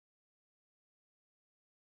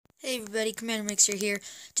Hey everybody, Commander Mixer here.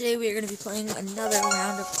 Today we are going to be playing another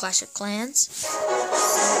round of Clash of Clans. So,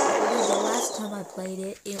 the last time I played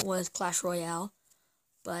it, it was Clash Royale.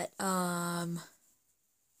 But, I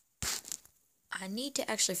need to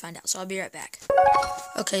actually find out, so I'll be right back.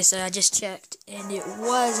 Okay, so I just checked, and it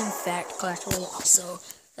was in fact Clash Royale. So,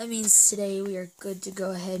 that means today we are good to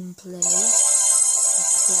go ahead and play Clash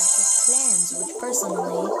of Clans, which personally,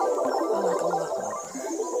 I like a lot more.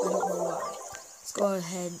 I don't know why. Let's go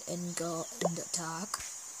ahead and go into talk.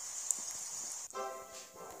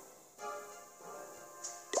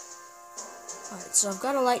 Alright, so I've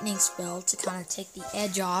got a lightning spell to kind of take the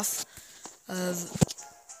edge off of,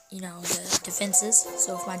 the defenses.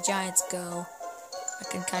 So if my giants go, I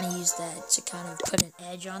can kind of use that to kind of put an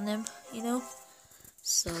edge on them,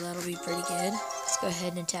 So that'll be pretty good. Let's go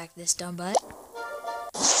ahead and attack this dumb butt.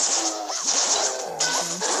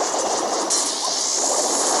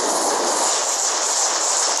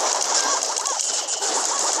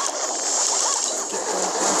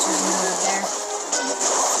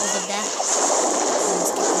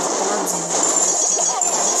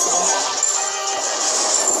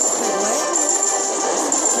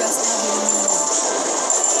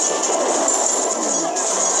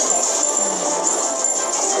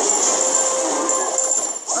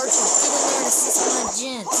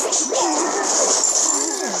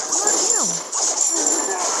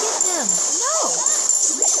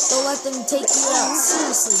 Don't let them take you out.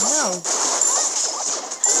 Seriously, no.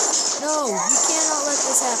 No, you cannot let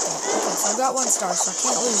this happen. Okay, so I've got 1 star, so I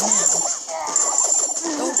can't lose now.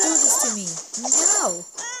 Don't do this to me. No.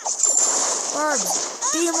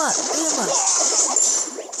 Barbs, beat him up. Beat him up.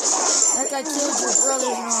 That guy killed your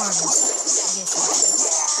brothers in arms. I guess he did.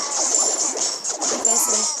 Okay,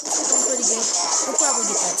 so it's doing pretty good. We'll probably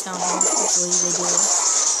get that town hall. Hopefully they do.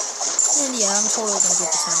 And yeah, I'm totally gonna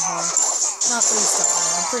get the town hall. Not 3 star,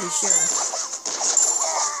 I'm pretty sure.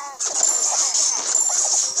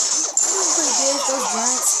 Doing pretty good. If those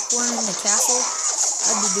giants weren't in the castle,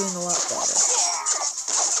 I'd be doing a lot better.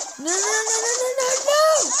 No!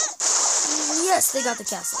 Yes, they got the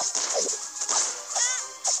castle.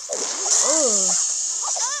 Oh.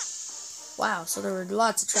 Wow, so there were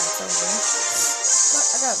lots of traps over there. But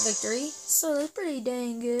I got victory, so that's pretty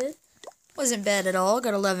dang good. Wasn't bad at all.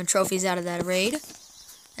 Got 11 trophies out of that raid.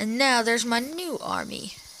 And now there's my new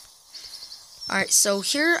army. Alright, so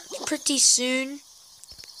here pretty soon...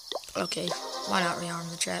 Okay, why not rearm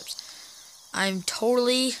the traps? I'm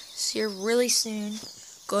totally, here really soon,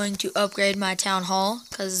 going to upgrade my town hall.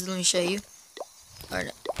 Because, let me show you.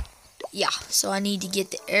 Yeah, so I need to get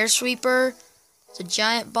the air sweeper, the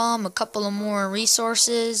giant bomb, a couple of more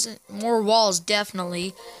resources, more walls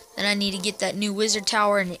definitely. Then I need to get that new wizard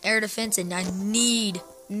tower and the air defense, and I need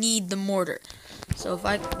the mortar. So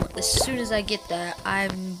as soon as I get that,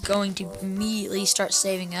 I'm going to immediately start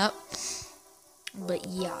saving up. But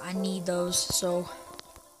yeah, I need those, so.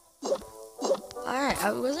 Alright,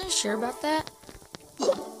 I wasn't sure about that.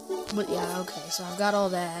 But yeah, okay, so I've got all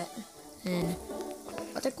that. And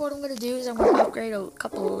I think what I'm going to do is I'm going to upgrade a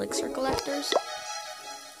couple of elixir collectors.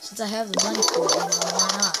 Since I have the money for it, why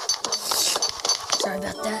not? Sorry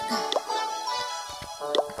about that.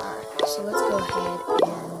 Alright, so let's go ahead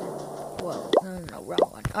and... Whoa, no,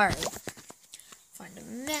 wrong one. Alright. Find a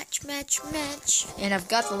match. And I've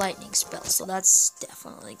got the lightning spell, so that's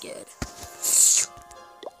definitely good.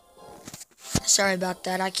 Sorry about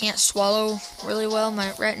that. I can't swallow really well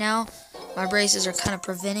right now. My braces are kind of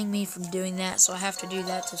preventing me from doing that, so I have to do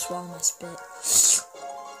that to swallow my spit.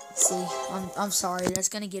 See, I'm sorry. That's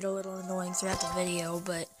going to get a little annoying throughout the video,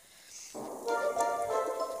 but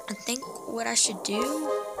I think what I should do...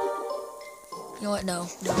 You know what? No,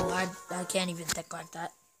 I can't even think like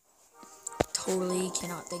that. Totally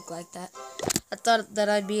cannot think like that. I thought that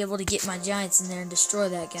I'd be able to get my giants in there and destroy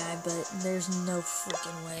that guy, but there's no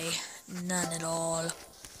freaking way. None at all.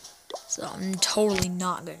 So I'm totally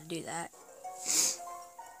not going to do that.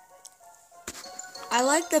 I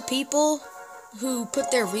like the people who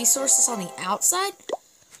put their resources on the outside.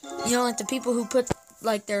 Like the people who put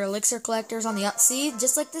like their elixir collectors on the outside,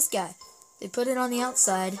 just like this guy. They put it on the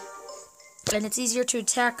outside. And it's easier to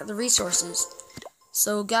attack the resources.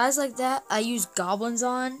 So guys like that, I use goblins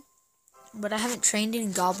on, but I haven't trained any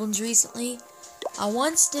goblins recently. I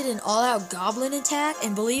once did an all-out goblin attack,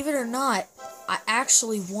 and believe it or not, I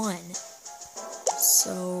actually won.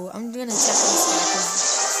 So I'm gonna attack this guy because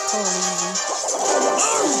it's totally easy. Oh, dang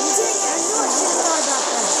it! I knew I should have thought about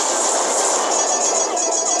that.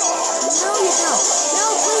 No, you don't.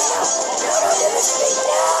 No, please no. No, don't do this to me.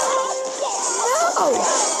 No.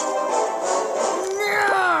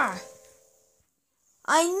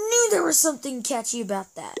 I knew there was something catchy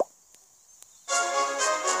about that.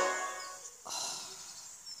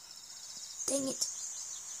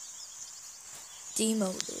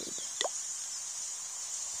 Demoted.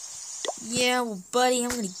 Yeah, well, buddy, I'm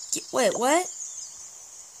gonna get... Wait, what?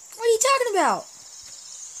 What are you talking about?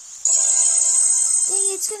 Dang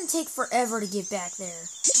it, it's gonna take forever to get back there.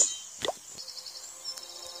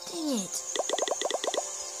 Dang it.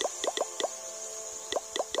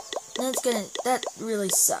 That really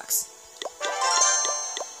sucks.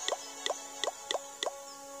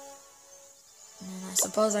 And I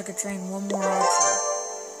suppose I could train one more archer.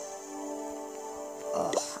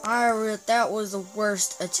 Oh, that was the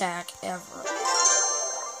worst attack ever.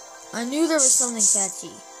 I knew there was something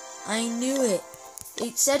catchy. I knew it.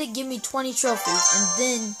 It said it'd give me 20 trophies, and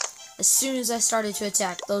then, as soon as I started to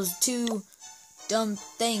attack, those two dumb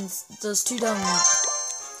things, dang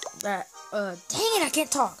it, I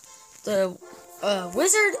can't talk. The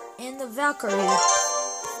wizard and the Valkyrie,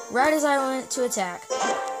 right as I went to attack,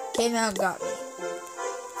 came out and got me.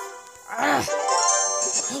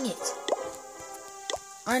 Dang it.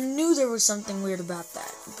 I knew there was something weird about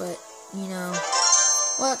that, but, you know,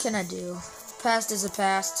 what can I do? Past is a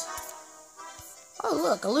past. Oh,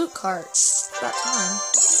 look, a loot cart. About time.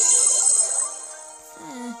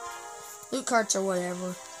 Loot carts or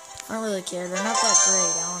whatever. I don't really care. They're not that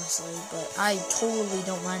great, honestly, but I totally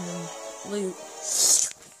don't mind them loot.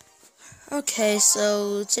 Okay,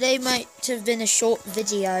 so today might have been a short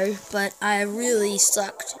video, but I really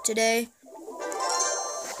sucked today.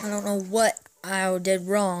 I don't know what I did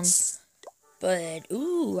wrong, but,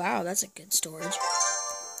 ooh, wow, that's a good storage.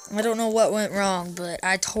 I don't know what went wrong, but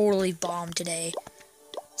I totally bombed today.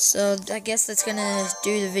 So, I guess that's gonna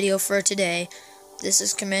do the video for today. This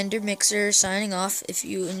is Commander Mixer signing off. If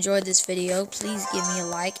you enjoyed this video, please give me a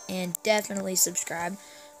like and definitely subscribe.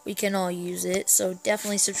 We can all use it, so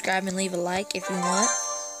definitely subscribe and leave a like if you want,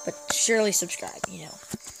 but surely subscribe, you know.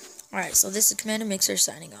 Alright, so this is Commander Mixer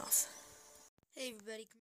signing off. Hey everybody.